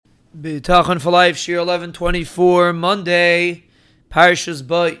Bitachon4life, Shiur 1124, Monday, Parshas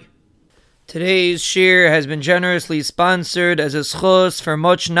Bay. Today's Shiur has been generously sponsored as a schus for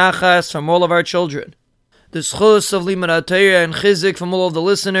much nachas from all of our children. The schus of Limud Torah and chizik from all of the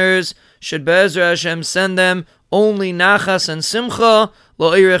listeners should Be'ezra Hashem send them only nachas and simcha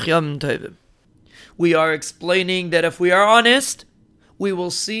lo'irech yom tovim. We are explaining that if we are honest, we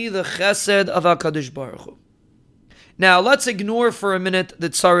will see the chesed of HaKadosh Baruch Hu. Now, let's ignore for a minute the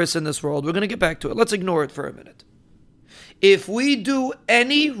tsaris in this world. We're going to get back to it. Let's ignore it for a minute. If we do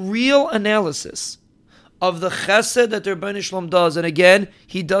any real analysis of the chesed that the Rebbeinu Shalom does, and again,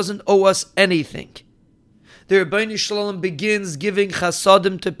 he doesn't owe us anything. The Rebbeinu Shalom begins giving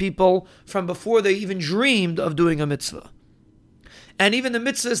chasadim to people from before they even dreamed of doing a mitzvah. And even the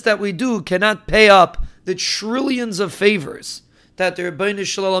mitzvahs that we do cannot pay up the trillions of favors that the Rebbeinu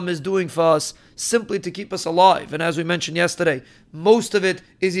Shalom is doing for us simply to keep us alive. And as we mentioned yesterday, most of it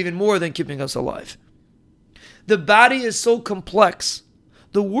is even more than keeping us alive. The body is so complex.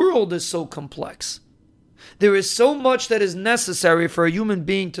 The world is so complex. There is so much that is necessary for a human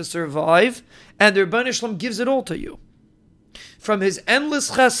being to survive, and the Rebbeinu Shalom gives it all to you. From his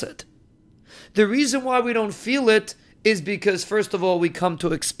endless chesed. The reason why we don't feel it is because, first of all, we come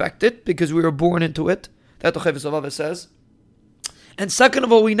to expect it, because we were born into it. That the Chovos HaLevavos says. And second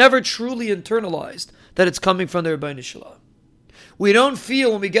of all, we never truly internalized that it's coming from the Rebbeinu Shalom. We don't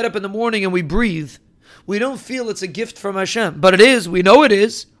feel when we get up in the morning and we breathe, we don't feel it's a gift from Hashem. But it is, we know it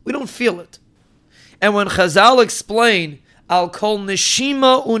is, we don't feel it. And when Chazal explain, Al kol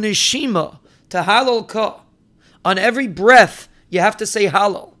neshima uneshima, to halal ka, on every breath, you have to say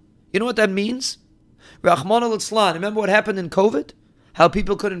halal. You know what that means? Rahman al-Islan, remember what happened in COVID? How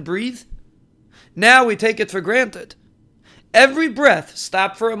people couldn't breathe? Now we take it for granted. Every breath,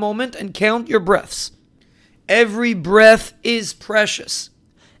 stop for a moment and count your breaths. Every breath is precious.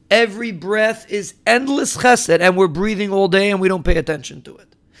 Every breath is endless chesed, and we're breathing all day and we don't pay attention to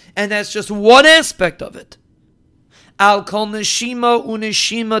it. And that's just one aspect of it. Al kol neshima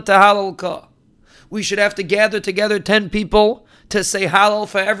uneshima tahalal ka. We should have to gather together 10 people to say halal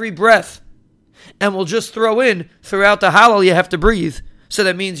for every breath. And we'll just throw in, throughout the halal you have to breathe. So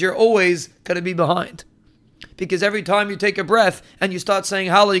that means you're always going to be behind. Because every time you take a breath and you start saying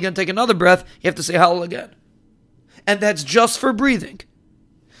halal, you're going to take another breath, you have to say halal again. And that's just for breathing.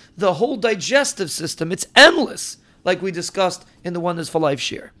 The whole digestive system, it's endless, like we discussed in the Oneness for Life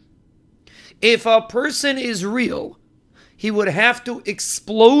Shiur. If a person is real, he would have to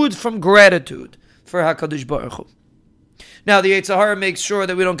explode from gratitude for HaKadosh Baruch Hu. Now, the Yetzer Hara makes sure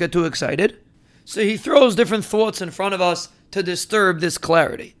that we don't get too excited, so he throws different thoughts in front of us to disturb this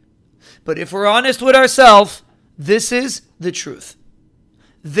clarity. But if we're honest with ourselves, this is the truth.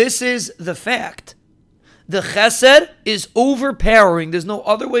 This is the fact. The chesed is overpowering. There's no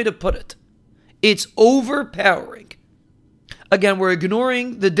other way to put it. It's overpowering. Again, we're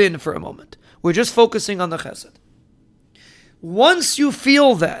ignoring the din for a moment. We're just focusing on the chesed. Once you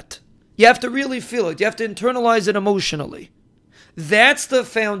feel that, you have to really feel it. You have to internalize it emotionally. That's the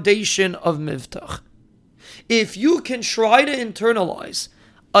foundation of Mivtach. If you can try to internalize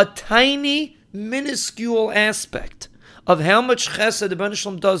a tiny, minuscule aspect of how much chesed the Rebbeinu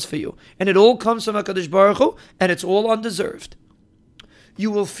Shalom does for you, and it all comes from HaKadosh Baruch Hu, and it's all undeserved, you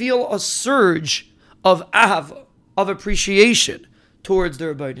will feel a surge of ahava, of appreciation towards the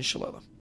Rebbeinu Shalom.